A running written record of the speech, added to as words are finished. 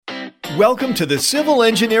Welcome to the Civil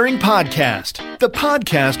Engineering Podcast, the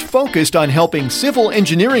podcast focused on helping civil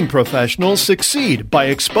engineering professionals succeed by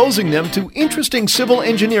exposing them to interesting civil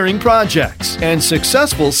engineering projects and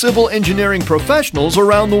successful civil engineering professionals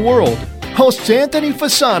around the world. Hosts Anthony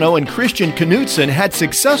Fasano and Christian Knutson had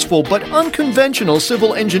successful but unconventional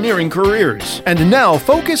civil engineering careers, and now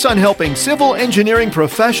focus on helping civil engineering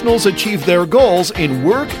professionals achieve their goals in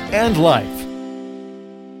work and life.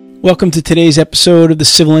 Welcome to today's episode of the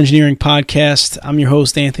Civil Engineering Podcast. I'm your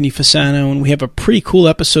host, Anthony Fasano, and we have a pretty cool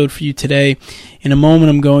episode for you today. In a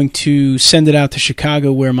moment, I'm going to send it out to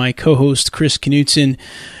Chicago, where my co-host, Chris Knutson,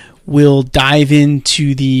 will dive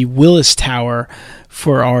into the Willis Tower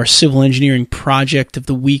for our Civil Engineering Project of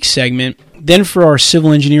the Week segment. Then for our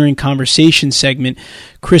Civil Engineering Conversation segment,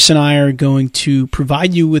 Chris and I are going to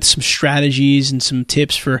provide you with some strategies and some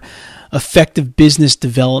tips for effective business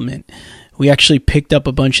development. We actually picked up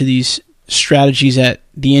a bunch of these strategies at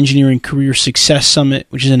the Engineering Career Success Summit,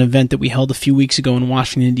 which is an event that we held a few weeks ago in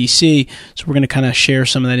Washington, D.C. So we're going to kind of share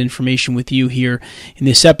some of that information with you here in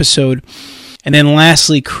this episode. And then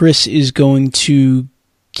lastly, Chris is going to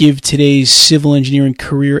give today's civil engineering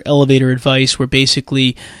career elevator advice, where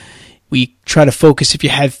basically we try to focus, if you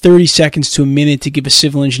had 30 seconds to a minute to give a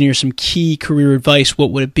civil engineer some key career advice,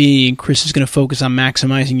 what would it be? And Chris is going to focus on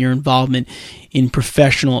maximizing your involvement in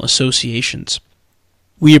professional associations.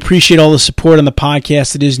 We appreciate all the support on the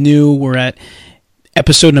podcast. It is new. We're at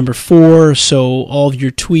episode number 4, so all of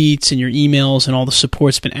your tweets and your emails and all the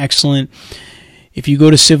support's been excellent. If you go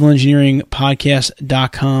to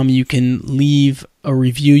civilengineeringpodcast.com, you can leave a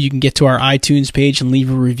review. You can get to our iTunes page and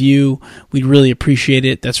leave a review. We'd really appreciate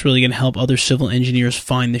it. That's really going to help other civil engineers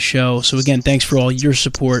find the show. So again, thanks for all your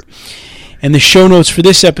support. And the show notes for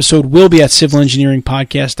this episode will be at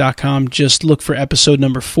civilengineeringpodcast.com. Just look for episode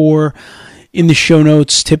number 4. In the show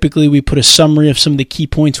notes, typically we put a summary of some of the key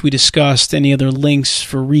points we discussed, any other links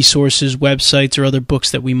for resources, websites, or other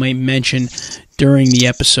books that we might mention during the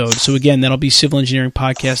episode. So again, that'll be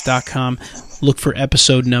civilengineeringpodcast.com. Look for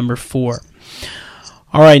episode number 4.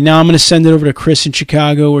 All right, now I'm going to send it over to Chris in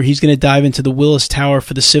Chicago, where he's going to dive into the Willis Tower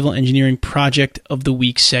for the Civil Engineering Project of the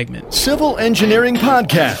Week segment. Civil Engineering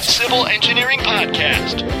Podcast. Civil Engineering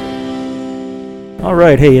Podcast. All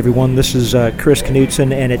right, hey everyone, this is Chris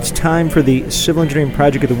Knutson, and it's time for the Civil Engineering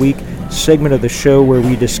Project of the Week segment of the show, where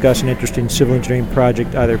we discuss an interesting civil engineering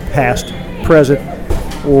project, either past, present,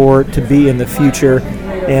 or to be in the future.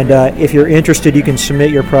 And if you're interested, you can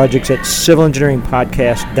submit your projects at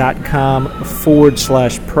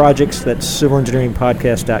civilengineeringpodcast.com/projects. That's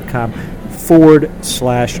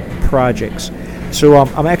civilengineeringpodcast.com/projects. So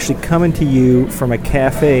I'm actually coming to you from a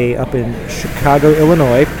cafe up in Chicago,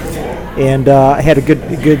 Illinois. And I had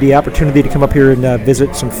the opportunity to come up here and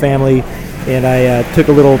visit some family, and I took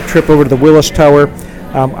a little trip over to the Willis Tower.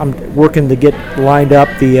 I'm working to get lined up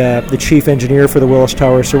the chief engineer for the Willis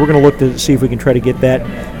Tower, so we're going to look to see if we can try to get that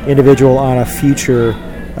individual on a future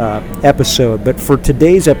episode. But for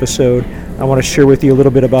today's episode, I want to share with you a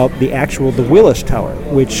little bit about the Willis Tower,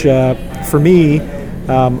 which for me,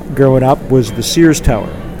 growing up, was the Sears Tower,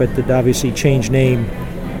 but it obviously changed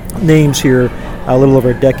names here a little over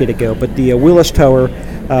a decade ago. But the Willis Tower,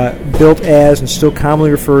 built as and still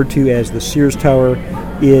commonly referred to as the Sears Tower,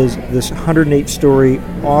 is this 108-story,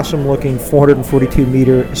 awesome-looking,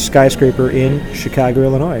 442-meter skyscraper in Chicago,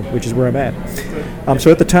 Illinois, which is where I'm at.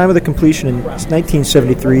 So at the time of the completion in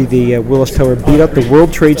 1973, the Willis Tower beat out the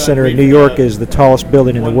World Trade Center in New York as the tallest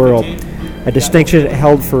building in the world, a distinction it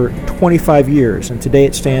held for 25 years, and today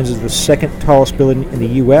it stands as the second tallest building in the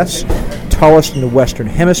U.S., tallest in the Western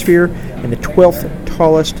Hemisphere, and the 12th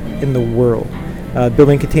tallest in the world. The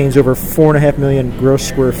building contains over 4.5 million gross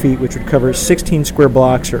square feet, which would cover 16 square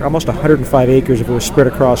blocks, or almost 105 acres if it was spread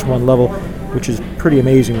across one level, which is pretty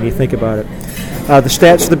amazing when you think about it. The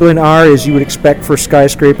stats of the building are, as you would expect for a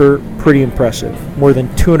skyscraper, pretty impressive. More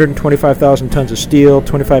than 225,000 tons of steel,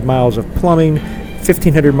 25 miles of plumbing,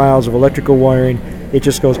 1,500 miles of electrical wiring. It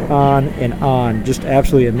just goes on and on, just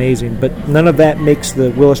absolutely amazing. But none of that makes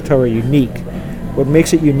the Willis Tower unique. What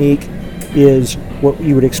makes it unique is what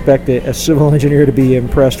you would expect a civil engineer to be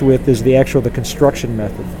impressed with, is the construction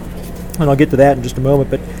method. And I'll get to that in just a moment.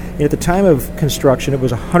 But at the time of construction, it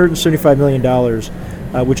was $175 million,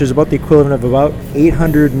 which is about the equivalent of about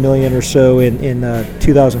 $800 million or so in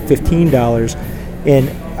 2015 dollars. And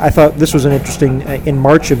I thought this was an interesting, in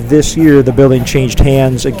March of this year, the building changed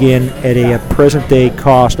hands again at a present-day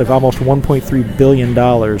cost of almost $1.3 billion.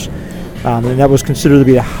 And that was considered to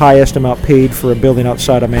be the highest amount paid for a building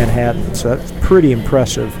outside of Manhattan. So that's pretty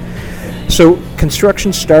impressive. So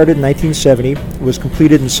construction started in 1970, was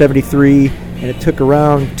completed in 73, and it took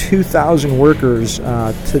around 2,000 workers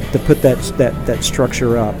to put that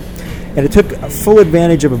structure up. And it took full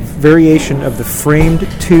advantage of a variation of the framed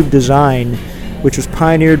tube design, which was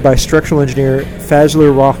pioneered by structural engineer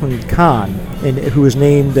Fazlur Rahman Khan, and it was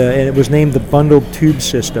named the bundled tube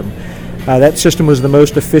system. That system was the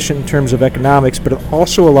most efficient in terms of economics, but it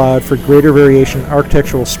also allowed for greater variation in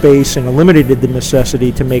architectural space and eliminated the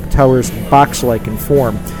necessity to make towers box-like in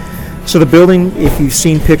form. So the building, if you've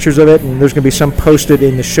seen pictures of it, and there's going to be some posted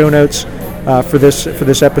in the show notes for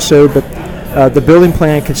this episode, but the building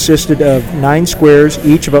plan consisted of 9 squares,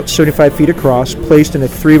 each about 75 feet across, placed in a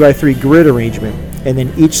 3x3 grid arrangement, and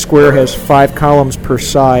then each square has 5 columns per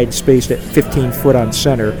side, spaced at 15 foot on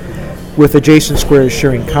center, with adjacent squares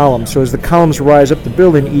sharing columns. So as the columns rise up the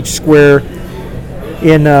building, each square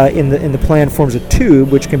in the plan forms a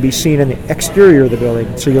tube, which can be seen in the exterior of the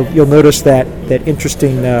building. So you'll notice that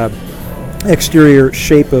interesting exterior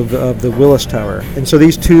shape of the Willis Tower. And so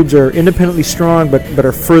these tubes are independently strong, but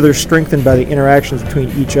are further strengthened by the interactions between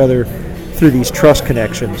each other through these truss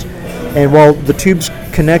connections. And while the tubes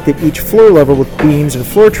connect at each floor level with beams and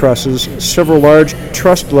floor trusses, several large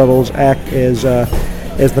truss levels act as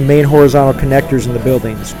the main horizontal connectors in the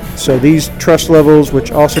buildings. So these truss levels,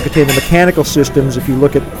 which also contain the mechanical systems, if you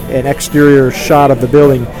look at an exterior shot of the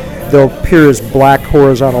building, they'll appear as black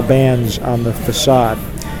horizontal bands on the facade.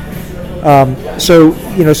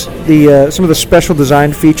 Some of the special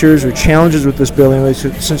design features or challenges with this building was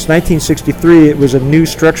since 1963, it was a new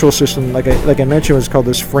structural system, like I mentioned, was called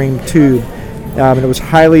this framed tube, and it was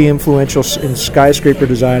highly influential in skyscraper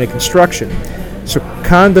design and construction. So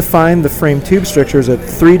Kahn defined the frame tube structure as a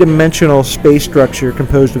 3-dimensional space structure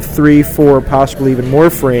composed of 3, 4, possibly even more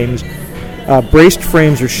frames, braced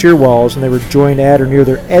frames or shear walls, and they were joined at or near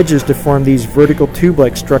their edges to form these vertical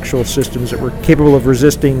tube-like structural systems that were capable of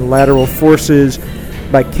resisting lateral forces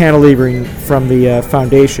by cantilevering from the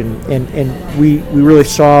foundation. And we really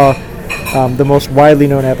saw the most widely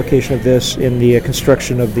known application of this in the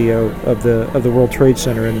construction of the World Trade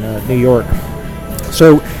Center in New York.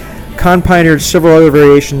 So Kahn pioneered several other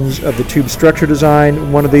variations of the tube structure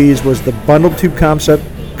design. One of these was the bundled tube concept,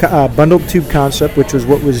 which was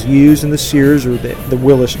what was used in the Sears or the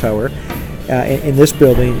Willis Tower in this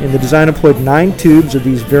building. And the design employed 9 tubes of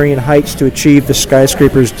these varying heights to achieve the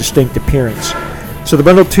skyscraper's distinct appearance. So the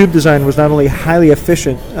bundled tube design was not only highly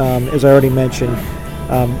efficient, as I already mentioned,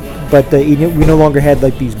 but we no longer had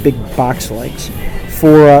like these big box legs.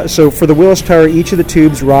 For the Willis Tower, each of the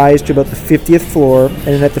tubes rise to about the 50th floor, and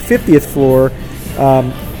then at the 50th floor,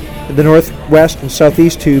 the northwest and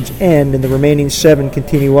southeast tubes end, and the remaining 7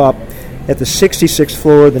 continue up. At the 66th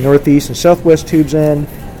floor, the northeast and southwest tubes end,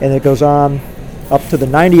 and it goes on up to the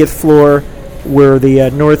 90th floor, where the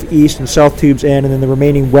northeast and south tubes end, and then the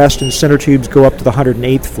remaining west and center tubes go up to the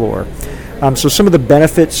 108th floor. So some of the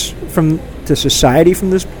benefits to society from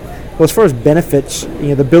this. Well, as far as benefits,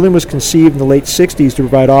 the building was conceived in the late 60s to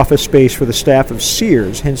provide office space for the staff of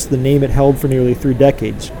Sears, hence the name it held for nearly 3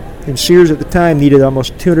 decades. And Sears at the time needed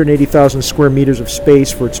almost 280,000 square meters of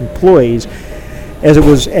space for its employees, as it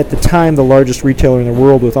was at the time the largest retailer in the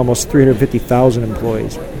world with almost 350,000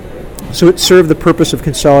 employees. So it served the purpose of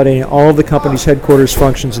consolidating all of the company's headquarters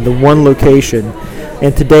functions into one location,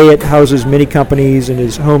 and today it houses many companies and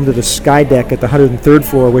is home to the Sky Deck at the 103rd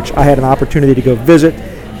floor, which I had an opportunity to go visit.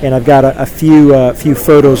 And I've got a few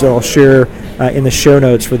photos that I'll share in the show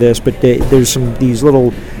notes for this. But there's these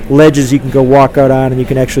little ledges you can go walk out on, and you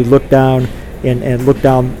can actually look down and look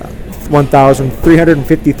down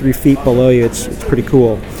 1,353 feet below you. It's pretty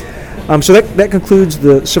cool. So that concludes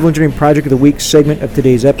the Civil Engineering Project of the Week segment of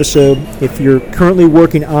today's episode. If you're currently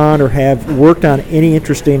working on or have worked on any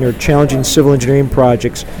interesting or challenging civil engineering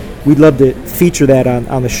projects, we'd love to feature that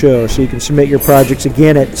on the show. So you can submit your projects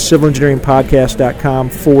again at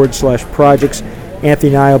civilengineeringpodcast.com/projects. Anthony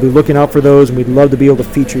and I will be looking out for those, and we'd love to be able to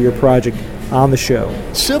feature your project on the show.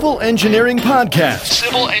 Civil Engineering Podcast.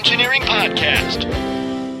 Civil Engineering Podcast.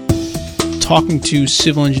 Talking to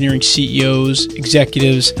civil engineering CEOs,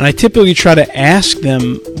 executives, and I typically try to ask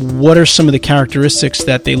them what are some of the characteristics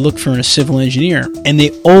that they look for in a civil engineer. And they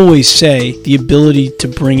always say the ability to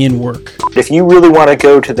bring in work. If you really want to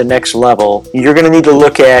go to the next level, you're going to need to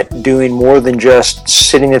look at doing more than just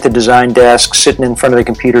sitting at the design desk, sitting in front of the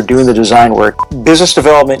computer, doing the design work. Business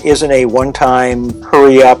development isn't a one-time,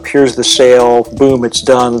 hurry up, here's the sale, boom, it's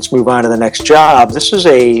done, let's move on to the next job. This is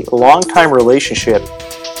a long-time relationship.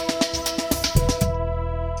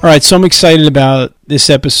 All right, so I'm excited about this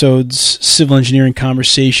episode's civil engineering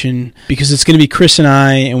conversation because it's going to be Chris and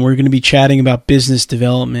I, and we're going to be chatting about business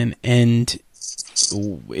development. And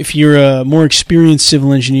if you're a more experienced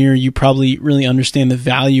civil engineer, you probably really understand the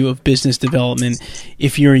value of business development.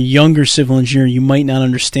 If you're a younger civil engineer, you might not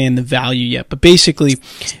understand the value yet. But basically,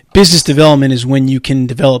 business development is when you can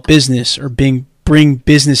develop business or bring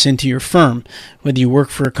business into your firm. Whether you work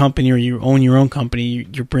for a company or you own your own company,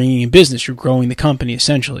 you're bringing in business. You're growing the company,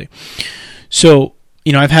 essentially. So,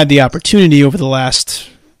 I've had the opportunity over the last,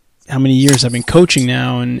 how many years I've been coaching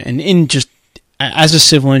now, and in just as a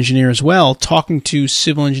civil engineer as well, talking to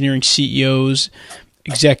civil engineering CEOs,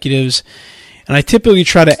 executives, and I typically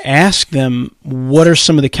try to ask them what are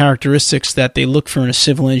some of the characteristics that they look for in a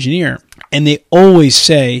civil engineer. And they always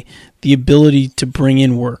say the ability to bring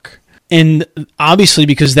in work. And obviously,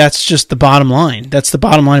 because that's just the bottom line. That's the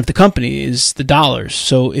bottom line of the company, is the dollars.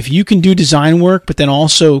 So if you can do design work, but then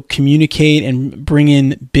also communicate and bring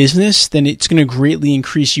in business, then it's going to greatly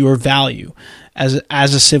increase your value as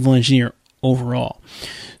a civil engineer overall.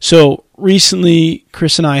 So recently,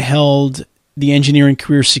 Chris and I held the Engineering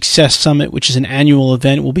Career Success Summit, which is an annual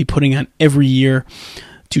event we'll be putting on every year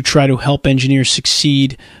to try to help engineers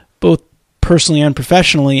succeed, both personally and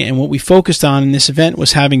professionally. And what we focused on in this event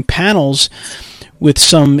was having panels with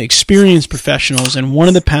some experienced professionals. And one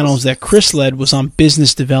of the panels that Chris led was on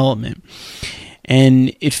business development.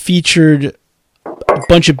 And it featured a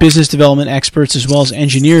bunch of business development experts as well as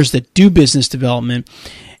engineers that do business development.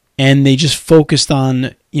 And they just focused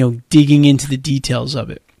on, digging into the details of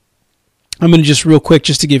it. I'm going to just real quick,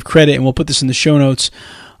 just to give credit, and we'll put this in the show notes,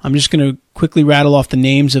 I'm just going to quickly rattle off the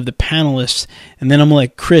names of the panelists, and then I'm going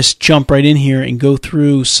to let Chris jump right in here and go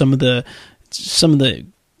through some of the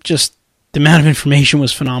just the amount of information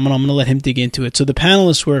was phenomenal. I'm going to let him dig into it. So the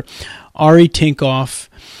panelists were Ari Tinkoff,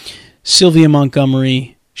 Sylvia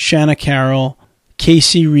Montgomery, Shanna Carroll,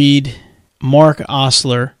 Casey Reed, Mark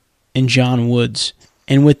Osler, and John Woods.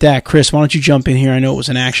 And with that, Chris, why don't you jump in here? I know it was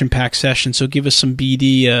an action-packed session, so give us some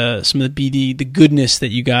BD, some of the BD, the goodness that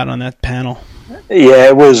you got on that panel. Yeah,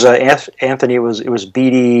 it was Anthony. It was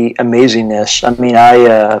BD amazingness. I mean,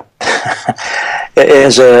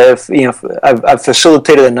 I've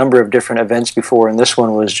facilitated a number of different events before, and this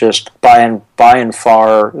one was just by and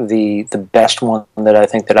far the best one that I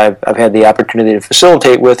think that I've had the opportunity to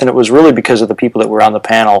facilitate with, and it was really because of the people that were on the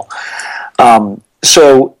panel.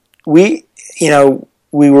 So we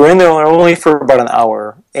were in there only for about an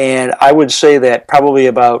hour, and I would say that probably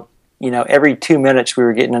about every 2 minutes we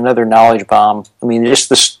were getting another knowledge bomb. I mean, just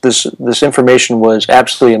this information was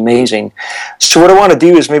absolutely amazing. So what I want to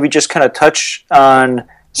do is maybe just kind of touch on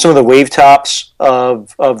some of the wave tops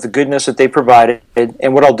of the goodness that they provided,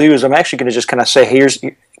 and what I'll do is I'm actually going to just kind of say,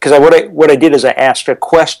 because what I did is I asked a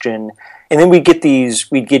question, and then we'd get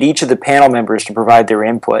each of the panel members to provide their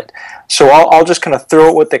input. So I'll just kind of throw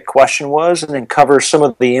out what the question was and then cover some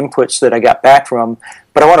of the inputs that I got back from them.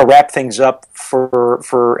 But I want to wrap things up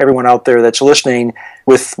for everyone out there that's listening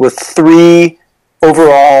with 3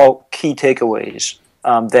 overall key takeaways.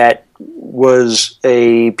 That was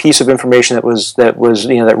a piece of information that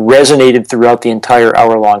resonated throughout the entire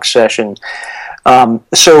hour-long session.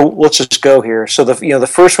 So let's just go here. So the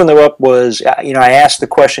first one that up was, I asked the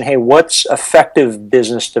question, hey, what's effective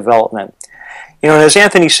business development? And as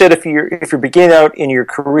Anthony said, if you're beginning out in your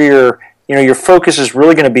career, your focus is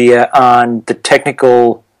really going to be on the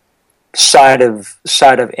technical side of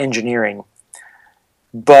engineering.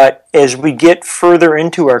 But as we get further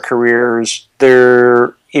into our careers,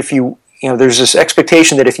 there's this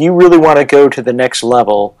expectation that if you really want to go to the next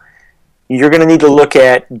level, you're going to need to look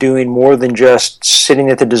at doing more than just sitting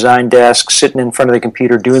at the design desk, sitting in front of the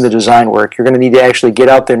computer, doing the design work. You're going to need to actually get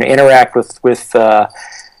out there and interact with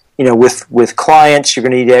clients. You're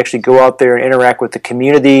going to need to actually go out there and interact with the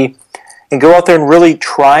community, and go out there and really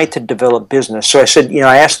try to develop business. So I said,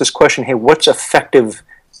 I asked this question, hey, what's effective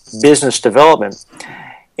business development?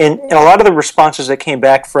 And a lot of the responses that came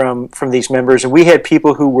back from these members, and we had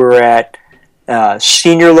people who were at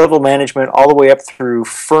senior level management all the way up through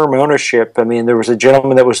firm ownership. I mean, there was a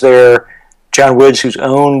gentleman that was there, John Woods, who's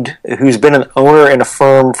been an owner in a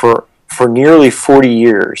firm for nearly 40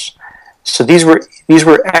 years. So these were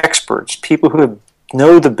experts, people who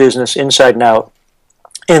know the business inside and out.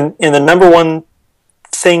 And the number one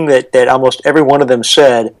thing that almost every one of them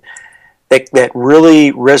said that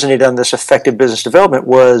really resonated on this effective business development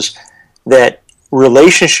was that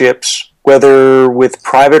relationships, whether with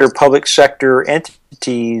private or public sector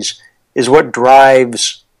entities, is what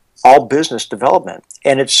drives all business development.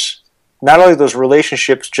 And it's not only those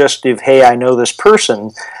relationships just of, hey, I know this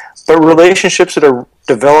person, but relationships that are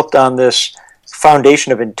developed on this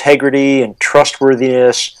foundation of integrity and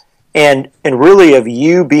trustworthiness and really of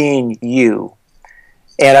you being you.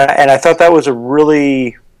 And I thought that was a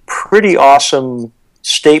really pretty awesome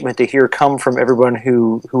statement to hear come from everyone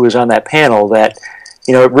who was on that panel, that,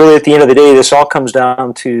 really at the end of the day, this all comes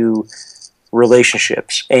down to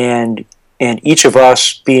relationships, and each of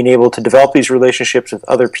us being able to develop these relationships with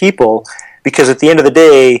other people, because at the end of the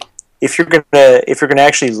day, if you're gonna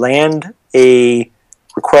actually land a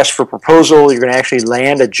request for proposal, you're going to actually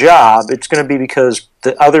land a job, it's going to be because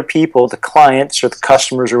the other people, the clients or the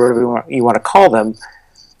customers or whatever you want to call them,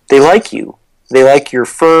 they like you. They like your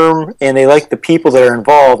firm, and they like the people that are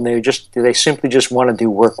involved, and they simply just want to do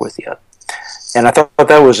work with you. And I thought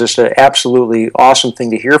that was just an absolutely awesome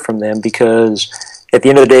thing to hear from them, because at the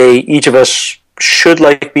end of the day, each of us should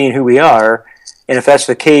like being who we are, and if that's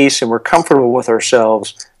the case and we're comfortable with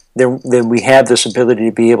ourselves, then we have this ability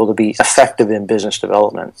to be able to be effective in business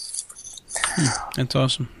development. That's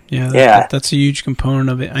awesome. Yeah, that's a huge component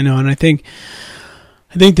of it. I know, and I think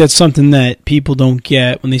that's something that people don't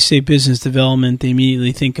get when they say business development. They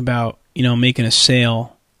immediately think about making a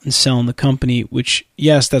sale and selling the company, which,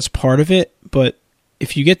 yes, that's part of it. But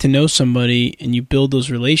if you get to know somebody and you build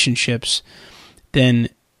those relationships, then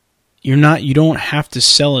you don't have to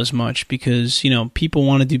sell as much, because people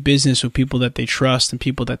want to do business with people that they trust and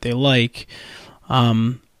people that they like.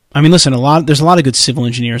 Listen, there's a lot of good civil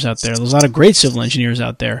engineers out there. There's a lot of great civil engineers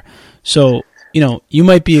out there. So you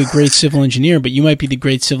might be a great civil engineer, but you might be the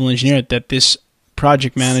great civil engineer that this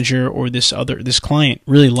project manager or this client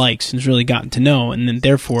really likes and has really gotten to know, and then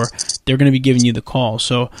therefore they're going to be giving you the call.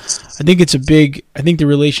 So I think the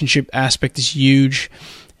relationship aspect is huge.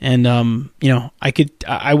 And,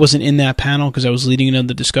 I wasn't in that panel because I was leading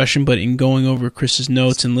another discussion, but in going over Chris's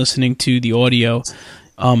notes and listening to the audio,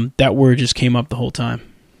 that word just came up the whole time.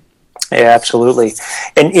 Yeah, absolutely.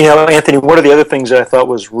 And, Anthony, one of the other things that I thought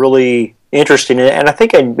was really interesting, and I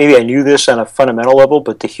think maybe I knew this on a fundamental level,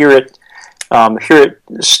 but to hear it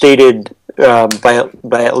stated by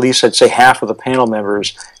at least, I'd say, half of the panel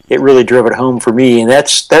members, it really drove it home for me. And that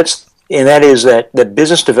is that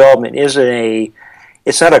business development isn't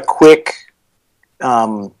it's not a quick,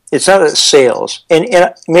 it's not a sales. And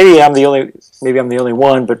maybe I'm the only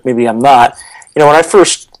one, but maybe I'm not. When I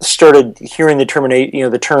first started hearing the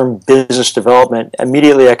term business development,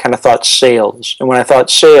 immediately I kind of thought sales. And when I thought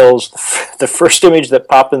sales, the first image that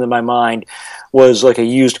popped into my mind was like a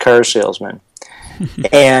used car salesman.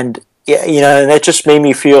 And and that just made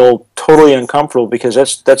me feel totally uncomfortable, because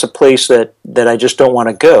that's a place that I just don't want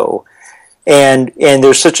to go. And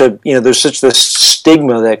there's such this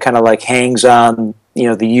stigma that kind of like hangs on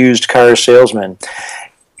the used car salesman.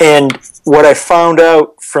 And what I found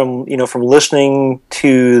out from listening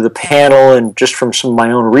to the panel and just from some of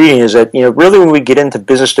my own reading is that really when we get into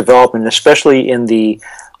business development, especially in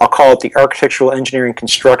I'll call it the architectural engineering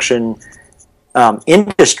construction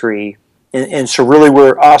industry, and so really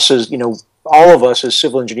where us as all of us as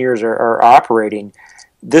civil engineers are operating.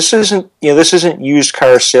 This isn't used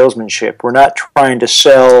car salesmanship. We're not trying to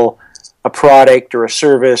sell a product or a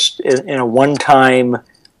service in a one-time,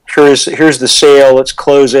 here's the sale, let's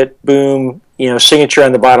close it, boom, signature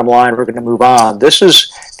on the bottom line, we're going to move on.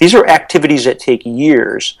 These are activities that take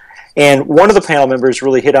years. And one of the panel members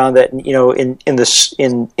really hit on that.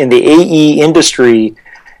 In the AE industry,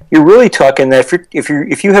 you're really talking that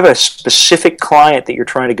if you have a specific client that you're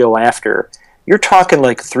trying to go after, you're talking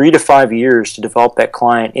like 3 to 5 years to develop that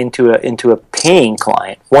client into a paying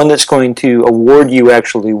client, one that's going to award you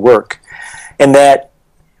actually work. And that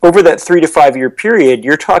over that 3 to 5 year period,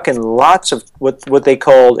 you're talking lots of what they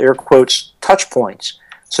call, air quotes, touch points.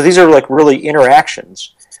 So these are like really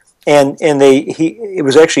interactions. And it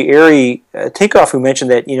was actually Ari Tinkoff who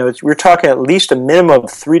mentioned that we're talking at least a minimum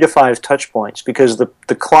of 3 to 5 touch points, because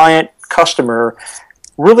the client customer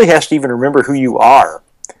really has to even remember who you are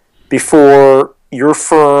before your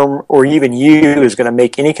firm or even you is going to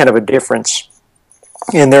make any kind of a difference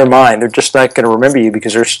in their mind. They're just not going to remember you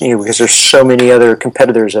because there's so many other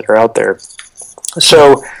competitors that are out there.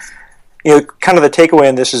 So kind of the takeaway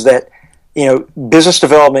on this is that business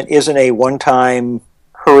development isn't a one-time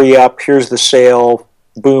hurry up, here's the sale,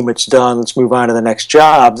 boom, it's done, let's move on to the next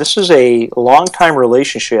job. This is a long-time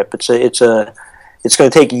relationship. It's going to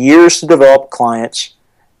take years to develop clients.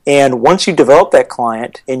 And once you develop that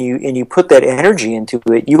client and you put that energy into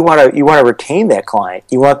it, you want to retain that client.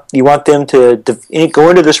 You want them to go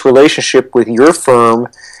into this relationship with your firm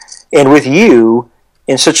and with you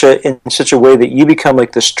in such a way that you become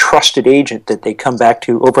like this trusted agent that they come back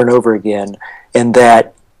to over and over again, and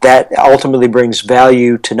that ultimately brings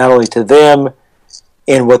value to not only to them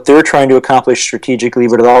and what they're trying to accomplish strategically,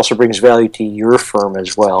 but it also brings value to your firm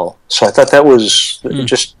as well. So I thought that was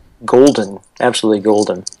just golden, absolutely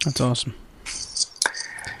golden. That's awesome.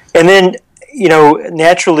 And then,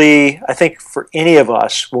 naturally, I think for any of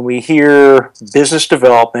us, when we hear business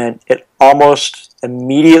development, it almost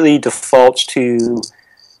immediately defaults to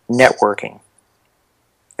networking.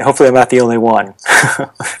 And hopefully I'm not the only one.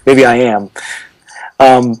 Maybe I am.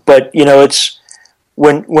 But, it's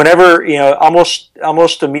whenever,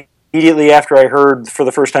 almost immediately after I heard for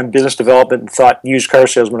the first time business development and thought used car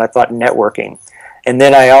salesman, I thought networking. And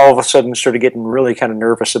then I all of a sudden started getting really kind of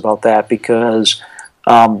nervous about that because,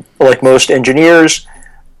 like most engineers,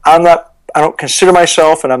 I don't consider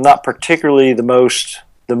myself, and I'm not particularly the most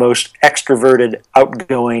extroverted,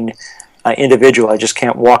 outgoing individual. I just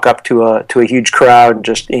can't walk up to a huge crowd and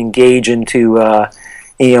just engage into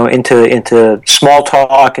small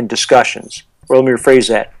talk and discussions. Or let me rephrase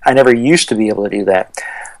that. I never used to be able to do that.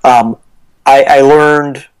 I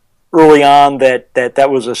learned early on that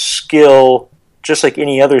was a skill, just like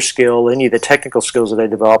any other skill, any of the technical skills that I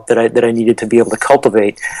developed that I needed to be able to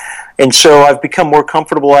cultivate. And so I've become more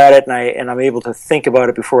comfortable at it, and I'm able to think about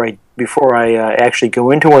it before I actually go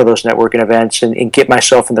into one of those networking events and get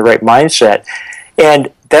myself in the right mindset.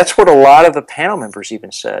 And that's what a lot of the panel members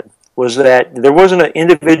even said, was that there wasn't an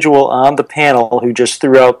individual on the panel who just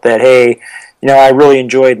threw out that, hey, I really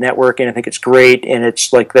enjoyed networking, I think it's great, and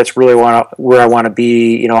it's like that's really where I want to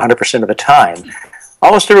be, 100% of the time.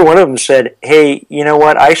 Almost every one of them said, hey, you know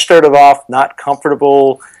what, I started off not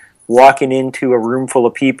comfortable walking into a room full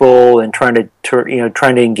of people and trying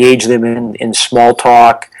to engage them in small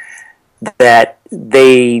talk, that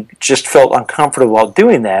they just felt uncomfortable while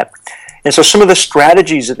doing that. And so some of the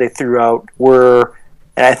strategies that they threw out were,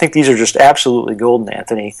 and I think these are just absolutely golden,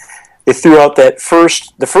 Anthony. They threw out the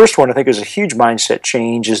first one I think is a huge mindset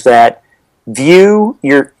change, is that view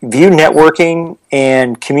networking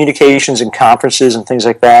and communications and conferences and things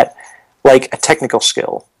like that like a technical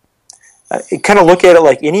skill. Kind of look at it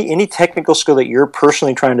like any technical skill that you're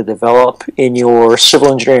personally trying to develop in your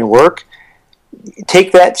civil engineering work.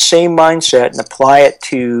 Take that same mindset and apply it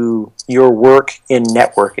to your work in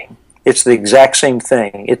networking. It's the exact same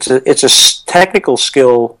thing. It's a technical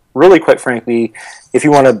skill, really, quite frankly, if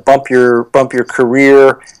you want to bump your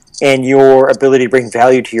career and your ability to bring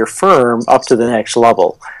value to your firm up to the next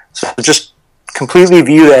level. So just completely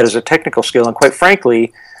view that as a technical skill. And quite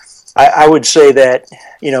frankly, I would say that,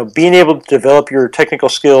 being able to develop your technical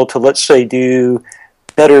skill to, let's say, do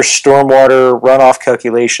better stormwater runoff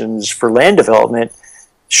calculations for land development,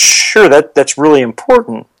 sure, that's really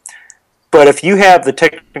important. But if you have the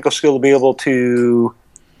technical skill to be able to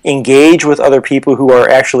engage with other people who are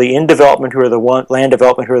actually in development, land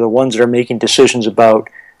development, who are the ones that are making decisions about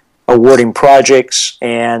awarding projects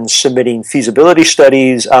and submitting feasibility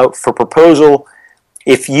studies out for proposal,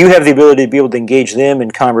 if you have the ability to be able to engage them in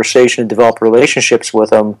conversation and develop relationships with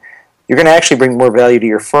them, you're going to actually bring more value to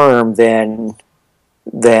your firm than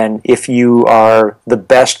if you are the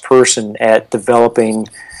best person at developing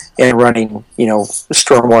and running,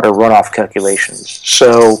 stormwater runoff calculations.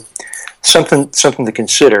 So something to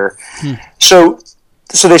consider. So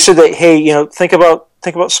they said that, hey, think about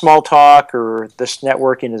small talk or this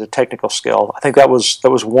networking as a technical skill. I think that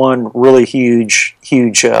was one really huge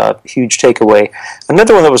takeaway.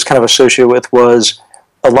 Another one that was kind of associated with was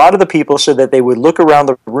a lot of the people said that they would look around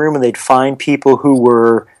the room and they'd find people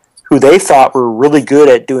who they thought were really good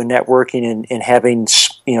at doing networking and having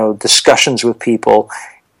discussions with people,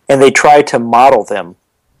 and they tried to model them,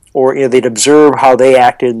 or they'd observe how they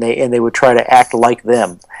acted and they would try to act like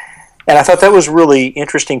them. And I thought that was really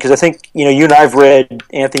interesting because I think, Anthony,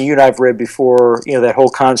 you and I've read before, that whole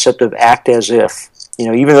concept of act as if,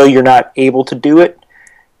 even though you're not able to do it,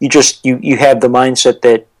 you have the mindset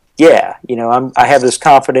that, I have this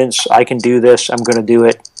confidence, I can do this, I'm going to do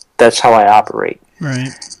it. That's how I operate. Right.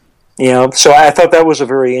 So I thought that was a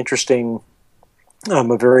very interesting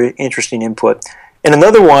input. And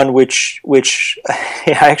another one, which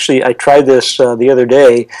I tried this the other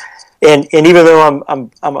day. And even though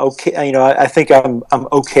I'm okay, I think I'm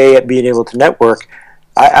okay at being able to network,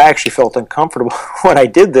 I actually felt uncomfortable when I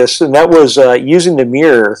did this, and that was using the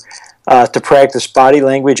mirror to practice body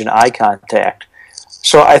language and eye contact.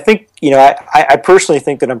 So I think, I personally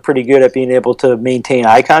think that I'm pretty good at being able to maintain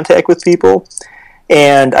eye contact with people,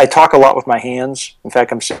 and I talk a lot with my hands. In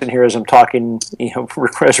fact, I'm sitting here as I'm talking,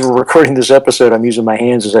 as we're recording this episode, I'm using my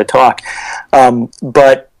hands as I talk.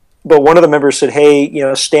 But one of the members said,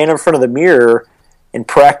 hey, stand in front of the mirror and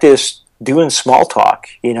practice doing small talk.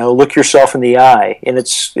 Look yourself in the eye. And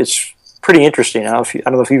it's pretty interesting. I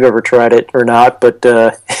don't know if you've ever tried it or not, but...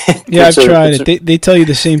 yeah, I've tried it. They tell you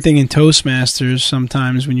the same thing in Toastmasters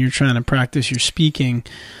sometimes when you're trying to practice your speaking.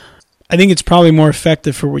 I think it's probably more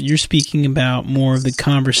effective for what you're speaking about, more of the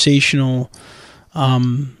conversational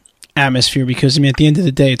atmosphere, because I mean, at the end of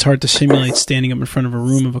the day, it's hard to simulate standing up in front of a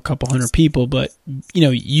room of a couple hundred people, but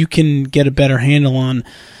you can get a better handle on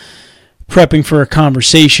prepping for a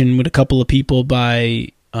conversation with a couple of people by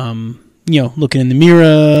looking in the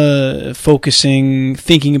mirror, focusing,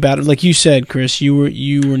 thinking about it. Like you said, Chris, you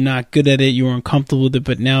were not good at it, you were uncomfortable with it,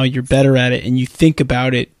 but now you're better at it, and you think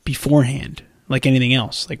about it beforehand, like anything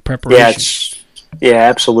else, like preparation. Yeah,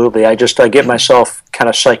 absolutely. I get myself kind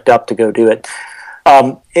of psyched up to go do it.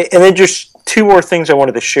 And then just two more things I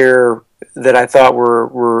wanted to share that I thought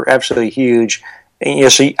were absolutely huge.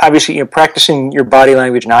 And, so obviously, practicing your body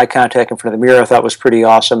language and eye contact in front of the mirror I thought was pretty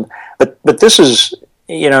awesome. But this is,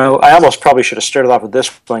 I almost probably should have started off with this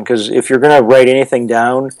one, because if you're going to write anything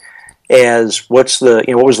down as what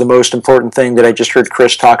was the most important thing that I just heard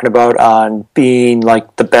Chris talking about on being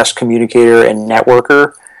like the best communicator and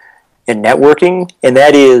networker and networking, and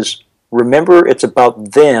that is, remember, it's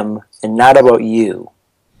about them and not about you.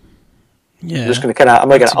 Yeah, I'm going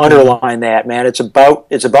to underline that, man. It's about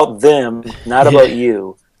them, not about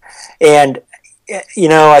you. And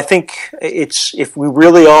I think if we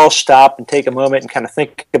really all stop and take a moment and kind of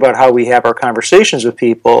think about how we have our conversations with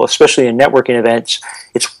people, especially in networking events,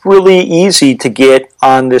 it's really easy to get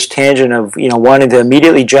on this tangent of wanting to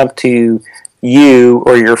immediately jump to you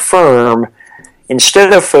or your firm,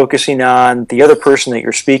 instead of focusing on the other person that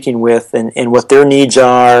you're speaking with and what their needs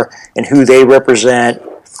are and who they represent.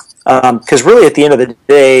 Because really, at the end of the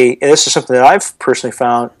day, and this is something that I've personally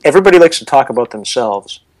found, everybody likes to talk about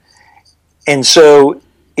themselves. And so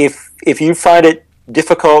if you find it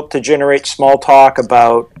difficult to generate small talk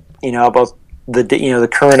about the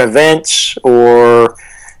current events, or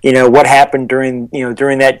what happened during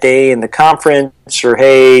that day in the conference, or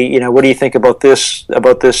hey, what do you think about this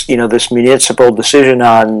this municipal decision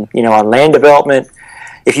on on land development?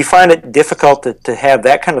 If you find it difficult to have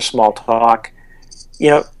that kind of small talk,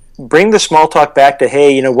 bring the small talk back to,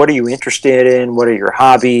 hey, what are you interested in? What are your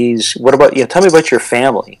hobbies? What about, tell me about your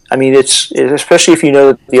family. I mean, it's especially if you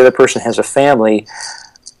know that the other person has a family.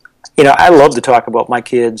 I love to talk about my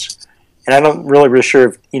kids, and I'm really sure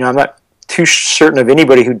if, I'm not too certain of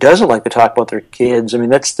anybody who doesn't like to talk about their kids. I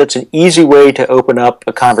mean, that's an easy way to open up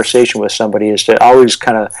a conversation with somebody, is to always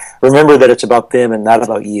kind of remember that it's about them and not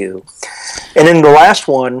about you. And then the last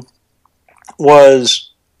one was,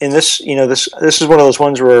 and this is one of those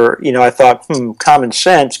ones where, I thought, common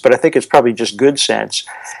sense, but I think it's probably just good sense.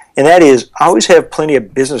 And that is, always have plenty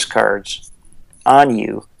of business cards on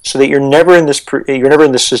you, so that you're never in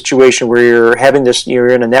this situation where you're in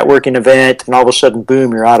a networking event and all of a sudden,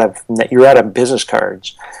 boom, you're out of business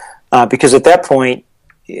cards. Because at that point,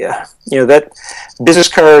 that business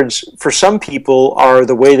cards for some people are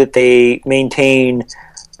the way that they maintain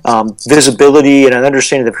visibility and an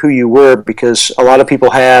understanding of who you were, because a lot of people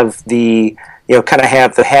have the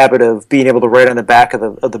habit of being able to write on the back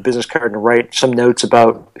of the business card and write some notes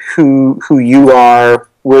about who you are,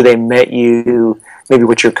 where they met you, maybe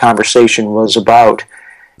what your conversation was about.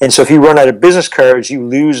 And so if you run out of business cards, you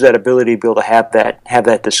lose that ability to be able to have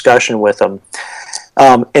that discussion with them.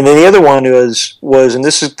 And then the other one was, and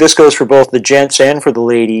this goes for both the gents and for the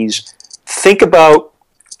ladies, think about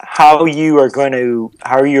how you're going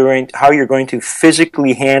to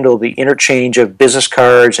physically handle the interchange of business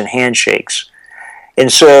cards and handshakes.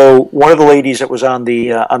 And so one of the ladies that was on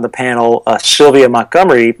the panel, Sylvia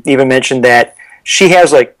Montgomery, even mentioned that she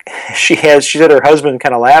said her husband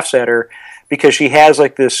kind of laughs at her because she has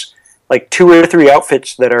this 2 or 3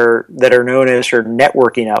 outfits that are known as her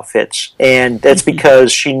networking outfits, and that's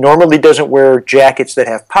because she normally doesn't wear jackets that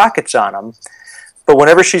have pockets on them. But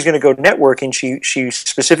whenever she's going to go networking, she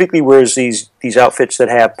specifically wears these outfits that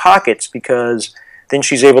have pockets, because then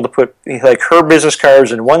she's able to put her business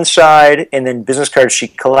cards in one side and then business cards she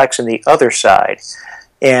collects in the other side.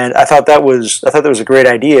 And I thought that was a great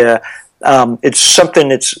idea. It's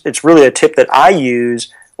something. It's really a tip that I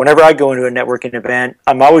use whenever I go into a networking event.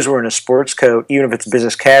 I'm always wearing a sports coat, even if it's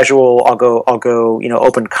business casual. I'll go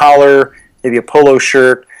open collar, maybe a polo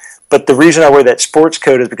shirt. But the reason I wear that sports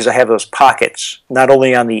coat is because I have those pockets, not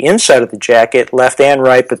only on the inside of the jacket, left and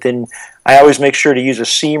right, but then I always make sure to use a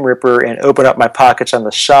seam ripper and open up my pockets on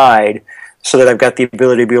the side, so that I've got the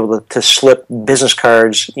ability to be able to slip business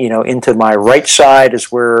cards, into my right side is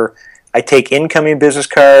where I take incoming business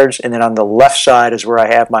cards, and then on the left side is where I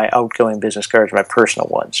have my outgoing business cards, my personal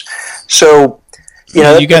ones. So,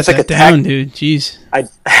 you got that down, dude. Jeez.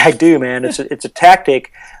 I do, man. It's a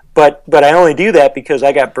tactic. But I only do that because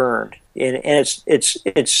I got burned, and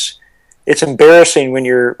it's embarrassing when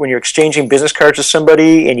you're exchanging business cards with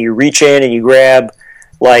somebody and you reach in and you grab,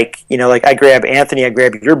 I grab Anthony, I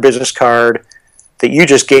grab your business card that you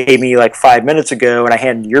just gave me like 5 minutes ago, and I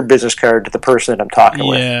handed your business card to the person that I'm talking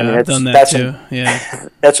with. Yeah, I've done that too. Yeah,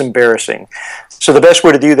 that's embarrassing. So the best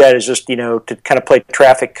way to do that is just, to kind of play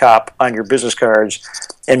traffic cop on your business cards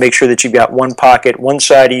and make sure that you've got one pocket, one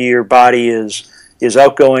side of your body is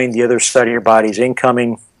outgoing, the other side of your body is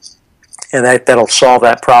incoming, and that'll solve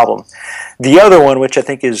that problem. The other one, which I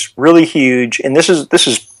think is really huge, and this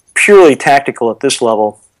is purely tactical at this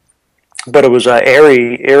level, but it was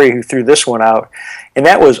Ari who threw this one out, and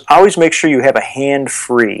that was always make sure you have a hand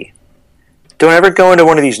free. Don't ever go into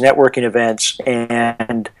one of these networking events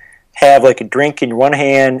and have like a drink in one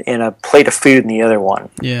hand and a plate of food in the other one.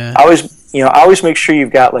 Yeah. Always make sure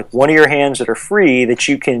you've got like one of your hands that are free that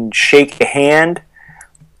you can shake a hand,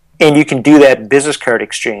 and you can do that business card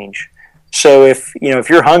exchange. So if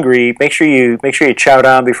you're hungry, make sure you chow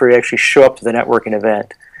down before you actually show up to the networking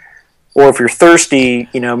event. Or if you're thirsty,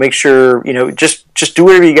 make sure, just do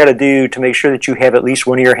whatever you got to do to make sure that you have at least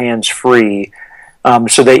one of your hands free,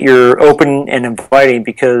 so that you're open and inviting,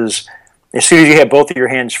 because as soon as you have both of your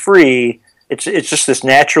hands free, it's just this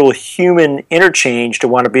natural human interchange to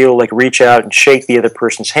want to be able to like reach out and shake the other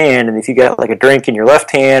person's hand. And if you got like a drink in your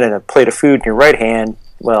left hand and a plate of food in your right hand,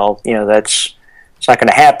 well, it's not going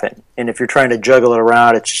to happen. And if you're trying to juggle it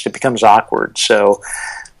around, it becomes awkward. So,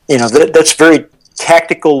 that's very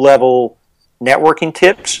tactical level networking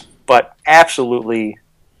tips, but absolutely,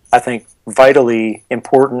 I think, vitally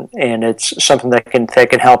important, and it's something that can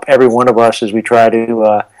help every one of us as we try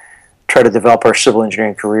to develop our civil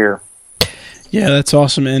engineering career. Yeah, that's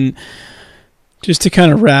awesome. And just to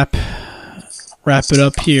kind of wrap it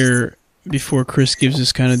up here before Chris gives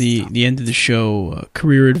us kind of the end of the show,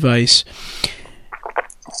 career advice.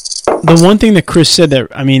 The one thing that Chris said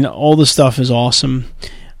all the stuff is awesome.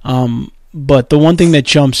 But the one thing that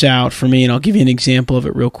jumps out for me, and I'll give you an example of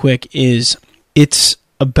it real quick, is it's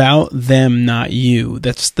about them, not you.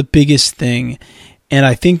 That's the biggest thing. And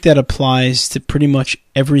I think that applies to pretty much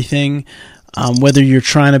everything, whether you're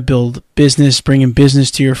trying to build business, bring in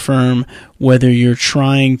business to your firm, whether you're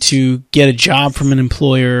trying to get a job from an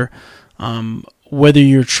employer, whether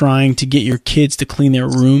you're trying to get your kids to clean their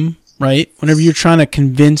room, right? Whenever you're trying to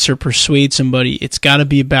convince or persuade somebody, it's got to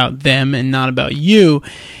be about them and not about you.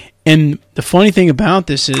 And the funny thing about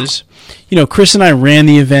this is, Chris and I ran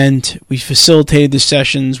the event. We facilitated the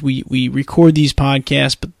sessions. We record these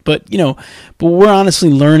podcasts, but we're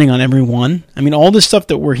honestly learning on every one. All the stuff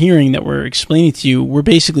that we're hearing, that we're explaining to you, we're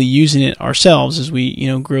basically using it ourselves as we,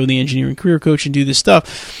 grow the engineering career coach and do this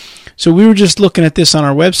stuff. So we were just looking at this on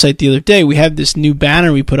our website the other day. We have this new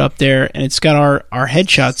banner we put up there, and it's got our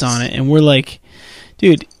headshots on it, and we're like,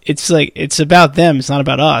 dude, it's about them. It's not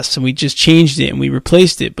about us. And we just changed it and we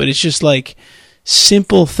replaced it. But it's just like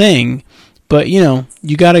simple thing. But, you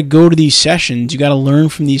got to go to these sessions. You got to learn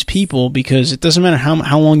from these people, because it doesn't matter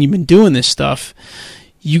how long you've been doing this stuff.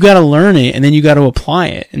 You got to learn it, and then you got to apply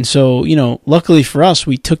it. And so, luckily for us,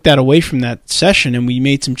 we took that away from that session and we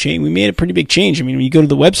made some change. We made a pretty big change. When you go to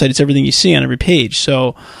the website, it's everything you see on every page.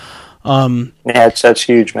 So, that's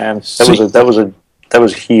huge, man. That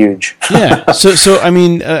was huge. Yeah. So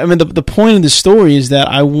the point of the story is that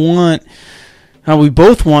we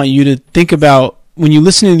both want you to think about, when you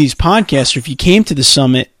listen to these podcasts, or if you came to the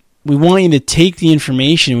summit, we want you to take the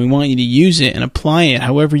information, we want you to use it and apply it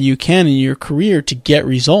however you can in your career to get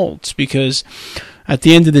results, because at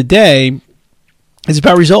the end of the day, it's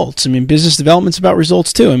about results. Business development's about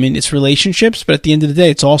results too. It's relationships, but at the end of the day,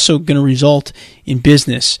 it's also going to result in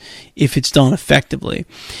business if it's done effectively.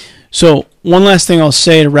 So one last thing I'll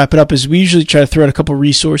say to wrap it up is we usually try to throw out a couple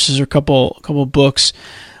resources or a couple books.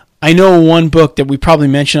 I know one book that we probably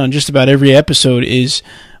mention on just about every episode is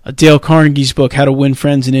Dale Carnegie's book, How to Win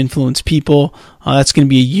Friends and Influence People. That's going to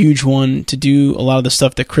be a huge one to do a lot of the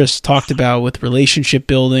stuff that Chris talked about with relationship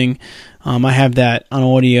building. I have that on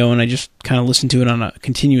audio, and I just kind of listen to it on a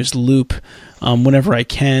continuous loop whenever I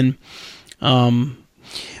can.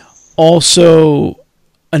 Also,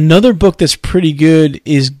 another book that's pretty good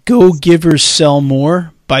is Go Givers Sell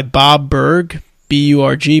More by Bob Berg,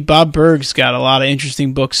 B-U-R-G. Bob Berg's got a lot of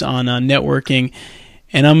interesting books on networking,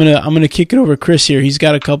 and I'm gonna kick it over to Chris here. He's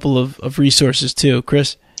got a couple of resources too.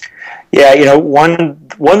 Chris? Yeah, one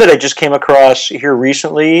that I just came across here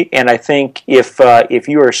recently, and I think if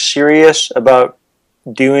you are serious about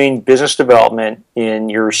doing business development in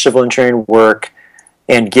your civil engineering work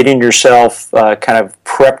and getting yourself kind of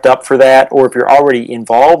prepped up for that, or if you're already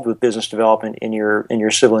involved with business development in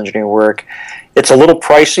your civil engineering work, it's a little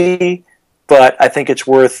pricey, but I think it's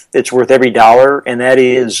worth every dollar. And that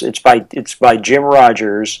is it's by Jim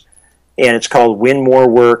Rogers, and it's called Win More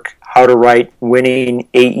Work: How to Write Winning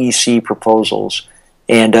AEC Proposals.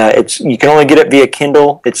 And you can only get it via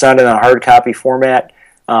Kindle. It's not in a hard copy format.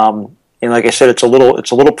 And like I said, it's a little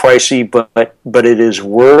pricey, but it is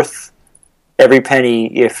worth every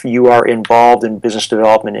penny if you are involved in business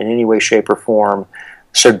development in any way, shape, or form.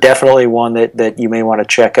 So definitely one that you may want to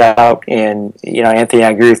check out. And Anthony,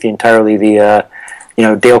 I agree with you entirely. The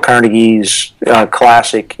Dale Carnegie's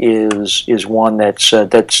classic is one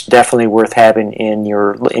that's definitely worth having in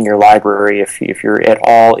your library if you're at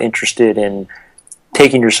all interested in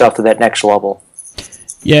taking yourself to that next level.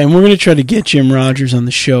 Yeah, and we're going to try to get Jim Rogers on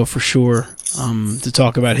the show for sure to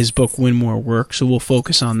talk about his book Win More Work. So we'll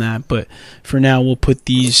focus on that. But for now, we'll put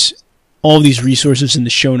all these resources in the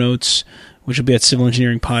show notes, which will be at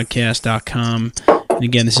civilengineeringpodcast.com. And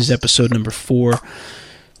again, this is episode number 4.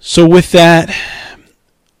 So with that,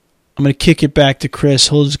 I'm going to kick it back to Chris.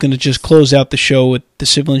 He's going to just close out the show with the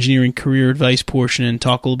civil engineering career advice portion and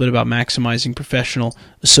talk a little bit about maximizing professional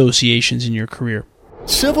associations in your career.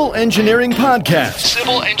 Civil Engineering Podcast.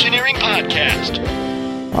 Civil Engineering Podcast.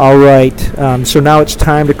 All right, so now it's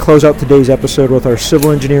time to close out today's episode with our civil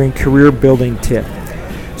engineering career building tip.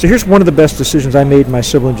 So here's one of the best decisions I made in my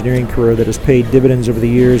civil engineering career that has paid dividends over the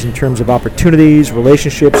years in terms of opportunities,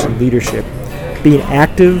 relationships, and leadership. Being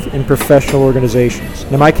active in professional organizations.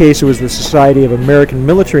 In my case, it was the Society of American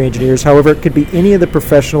Military Engineers. However, it could be any of the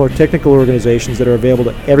professional or technical organizations that are available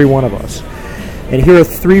to every one of us. And here are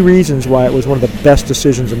 3 reasons why it was one of the best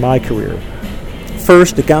decisions in my career.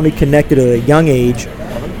 First, it got me connected at a young age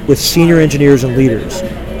with senior engineers and leaders.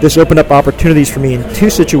 This opened up opportunities for me in 2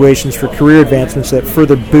 situations for career advancements that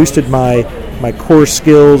further boosted my core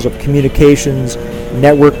skills of communications,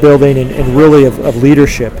 network building, and really of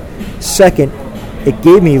leadership. Second, it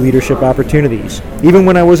gave me leadership opportunities. Even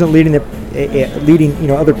when I wasn't leading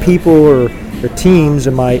other people or teams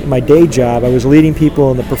in my day job, I was leading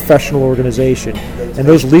people in the professional organization. And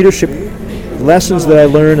those leadership lessons that I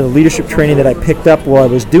learned and the leadership training that I picked up while I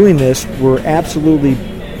was doing this were absolutely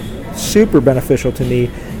super beneficial to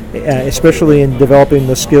me, especially in developing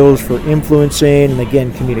the skills for influencing and,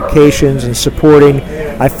 again, communications and supporting.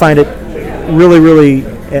 I find it really, really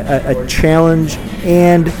a challenge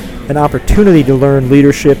and an opportunity to learn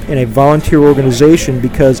leadership in a volunteer organization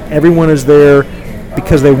because everyone is there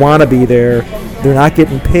because they want to be there. They're not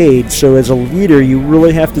getting paid. So as a leader, you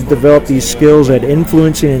really have to develop these skills at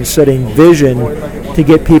influencing and setting vision to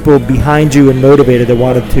get people behind you and motivated that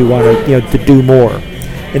want to do more.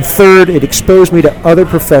 And third, it exposed me to other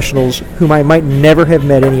professionals whom I might never have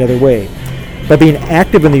met any other way. By being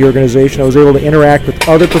active in the organization, I was able to interact with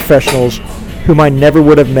other professionals whom I never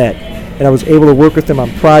would have met. And I was able to work with them on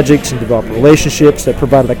projects and develop relationships that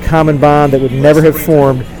provided a common bond that would never have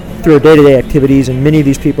formed through our day-to-day activities, and many of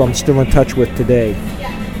these people I'm still in touch with today.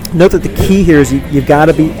 Note that the key here is you've got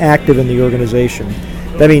to be active in the organization.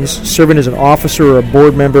 That means serving as an officer or a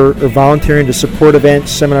board member or volunteering to support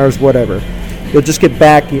events, seminars, whatever. You'll just get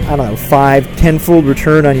back, 5, 10-fold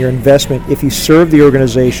return on your investment if you serve the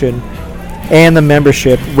organization and the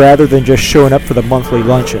membership rather than just showing up for the monthly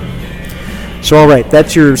luncheon. So all right,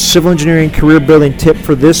 that's your civil engineering career building tip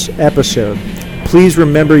for this episode. Please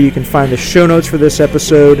remember you can find the show notes for this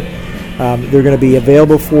episode. They're going to be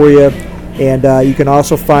available for you. And you can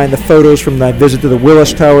also find the photos from my visit to the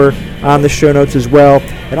Willis Tower on the show notes as well.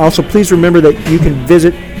 And also please remember that you can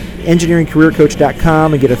visit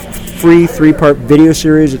engineeringcareercoach.com and get a free 3-part video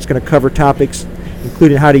series. It's going to cover topics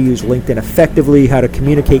including how to use LinkedIn effectively, how to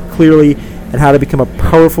communicate clearly, and how to become a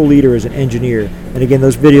powerful leader as an engineer. And again,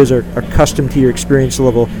 those videos are custom to your experience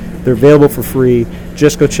level. They're available for free.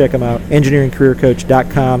 Just go check them out,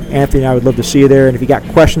 engineeringcareercoach.com. Anthony and I would love to see you there. And if you got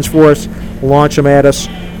questions for us, launch them at us.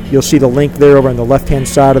 You'll see the link there over on the left-hand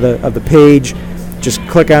side of the page. Just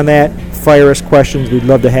click on that, fire us questions. We'd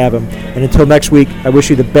love to have them. And until next week, I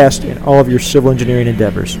wish you the best in all of your civil engineering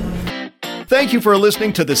endeavors. Thank you for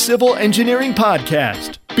listening to the Civil Engineering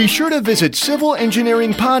Podcast. Be sure to visit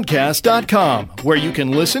civilengineeringpodcast.com, where you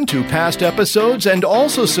can listen to past episodes and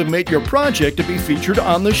also submit your project to be featured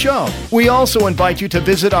on the show. We also invite you to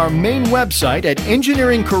visit our main website at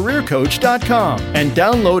engineeringcareercoach.com and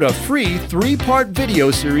download a free 3-part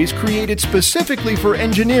video series created specifically for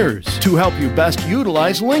engineers to help you best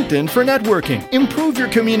utilize LinkedIn for networking, improve your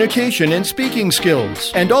communication and speaking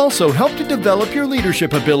skills, and also help to develop your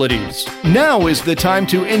leadership abilities. Now is the time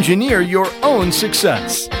to engineer your own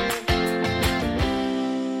success.